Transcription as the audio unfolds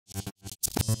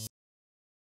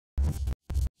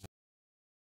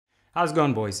How's it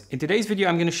going, boys? In today's video,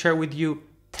 I'm going to share with you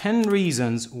 10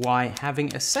 reasons why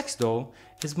having a sex doll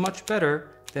is much better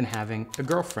than having a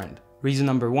girlfriend. Reason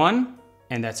number one,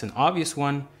 and that's an obvious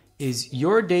one, is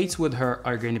your dates with her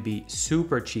are going to be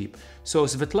super cheap. So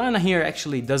Svetlana here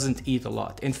actually doesn't eat a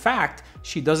lot. In fact,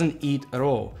 she doesn't eat at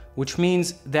all, which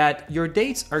means that your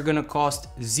dates are going to cost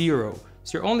zero.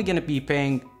 So you're only going to be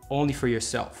paying only for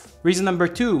yourself. Reason number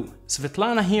two,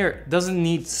 Svetlana here doesn't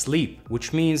need sleep,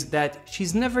 which means that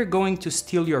she's never going to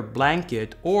steal your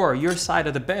blanket or your side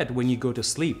of the bed when you go to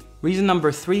sleep. Reason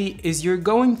number three is you're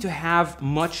going to have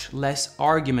much less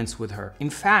arguments with her. In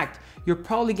fact, you're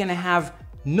probably gonna have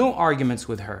no arguments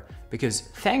with her because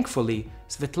thankfully,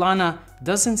 Svetlana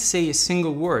doesn't say a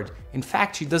single word. In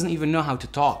fact, she doesn't even know how to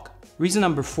talk. Reason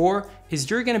number four is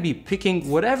you're gonna be picking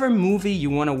whatever movie you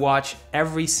wanna watch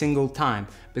every single time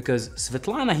because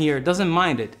Svetlana here doesn't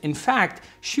mind it. In fact,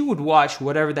 she would watch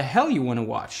whatever the hell you wanna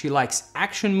watch. She likes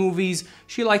action movies,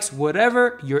 she likes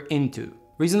whatever you're into.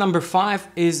 Reason number five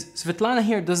is Svetlana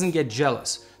here doesn't get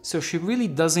jealous. So she really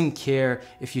doesn't care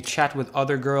if you chat with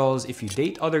other girls, if you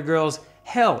date other girls.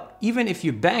 Hell, even if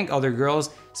you bang other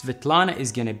girls, Svetlana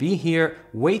is gonna be here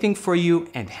waiting for you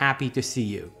and happy to see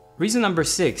you. Reason number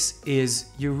six is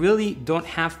you really don't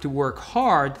have to work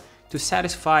hard to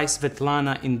satisfy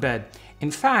Svetlana in bed. In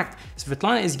fact,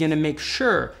 Svetlana is gonna make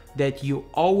sure that you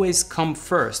always come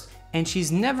first and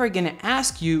she's never gonna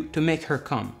ask you to make her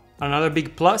come. Another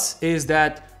big plus is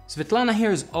that Svetlana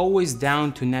here is always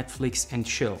down to Netflix and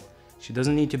chill. She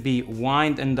doesn't need to be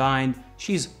wined and dined.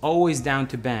 She's always down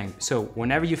to bang. So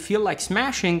whenever you feel like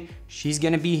smashing, she's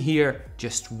gonna be here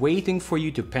just waiting for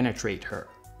you to penetrate her.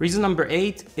 Reason number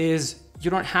eight is you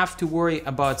don't have to worry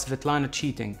about Svetlana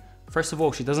cheating. First of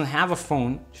all, she doesn't have a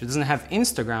phone, she doesn't have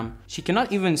Instagram, she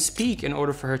cannot even speak in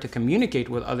order for her to communicate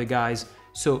with other guys,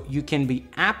 so you can be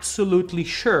absolutely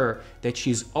sure that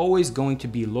she's always going to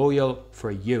be loyal for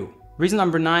you. Reason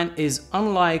number nine is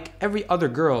unlike every other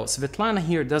girl, Svetlana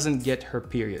here doesn't get her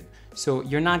period. So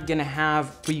you're not gonna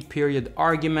have pre-period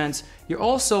arguments. You're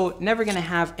also never gonna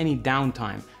have any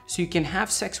downtime. So you can have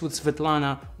sex with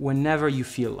Svetlana whenever you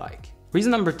feel like.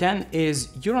 Reason number 10 is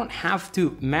you don't have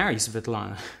to marry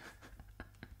Svetlana.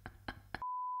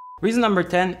 Reason number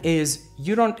 10 is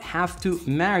you don't have to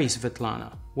marry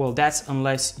Svetlana. Well, that's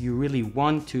unless you really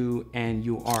want to and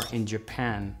you are in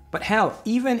Japan. But hell,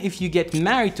 even if you get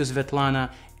married to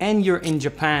Svetlana and you're in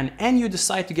Japan and you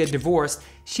decide to get divorced,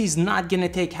 she's not gonna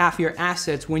take half your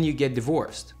assets when you get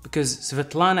divorced. Because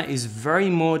Svetlana is very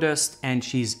modest and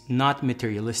she's not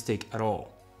materialistic at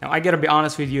all. Now, I gotta be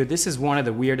honest with you, this is one of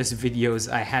the weirdest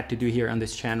videos I had to do here on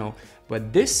this channel,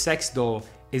 but this sex doll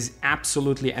is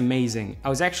absolutely amazing. I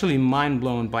was actually mind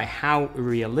blown by how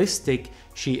realistic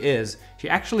she is. She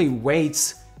actually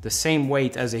weighs the same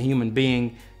weight as a human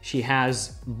being. She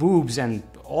has boobs and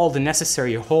all the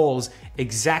necessary holes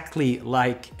exactly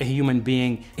like a human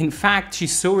being. In fact,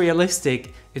 she's so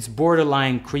realistic, it's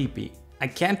borderline creepy. I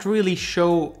can't really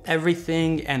show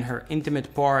everything and her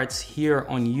intimate parts here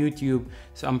on YouTube,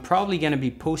 so I'm probably gonna be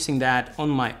posting that on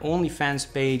my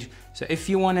OnlyFans page. So if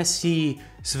you wanna see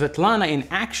Svetlana in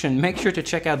action, make sure to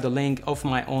check out the link of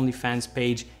my OnlyFans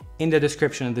page in the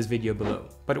description of this video below.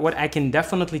 But what I can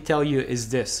definitely tell you is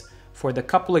this, for the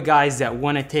couple of guys that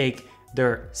wanna take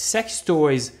their sex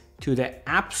toys to the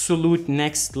absolute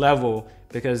next level,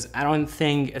 because I don't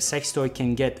think a sex toy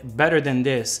can get better than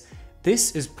this,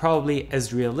 this is probably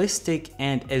as realistic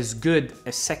and as good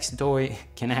as sex toy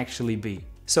can actually be.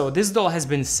 So this doll has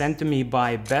been sent to me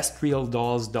by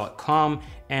bestrealdolls.com,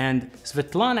 and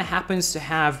Svetlana happens to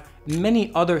have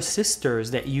many other sisters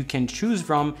that you can choose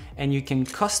from and you can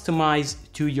customize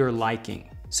to your liking.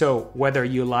 So whether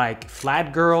you like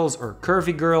flat girls or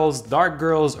curvy girls, dark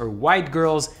girls or white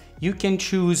girls, you can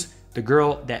choose the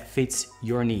girl that fits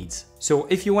your needs. So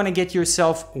if you want to get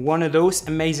yourself one of those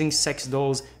amazing sex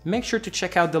dolls, make sure to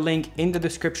check out the link in the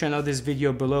description of this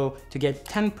video below to get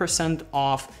 10%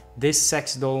 off this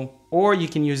sex doll, or you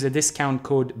can use the discount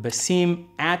code BASIM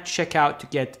at checkout to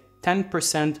get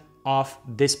 10% off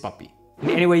this puppy.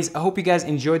 Anyways, I hope you guys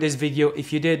enjoyed this video.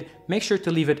 If you did, make sure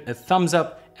to leave it a thumbs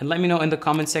up and let me know in the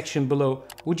comment section below,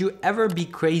 would you ever be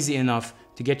crazy enough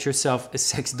to get yourself a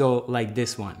sex doll like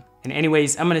this one? And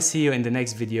anyways, I'm gonna see you in the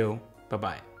next video.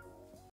 Bye-bye.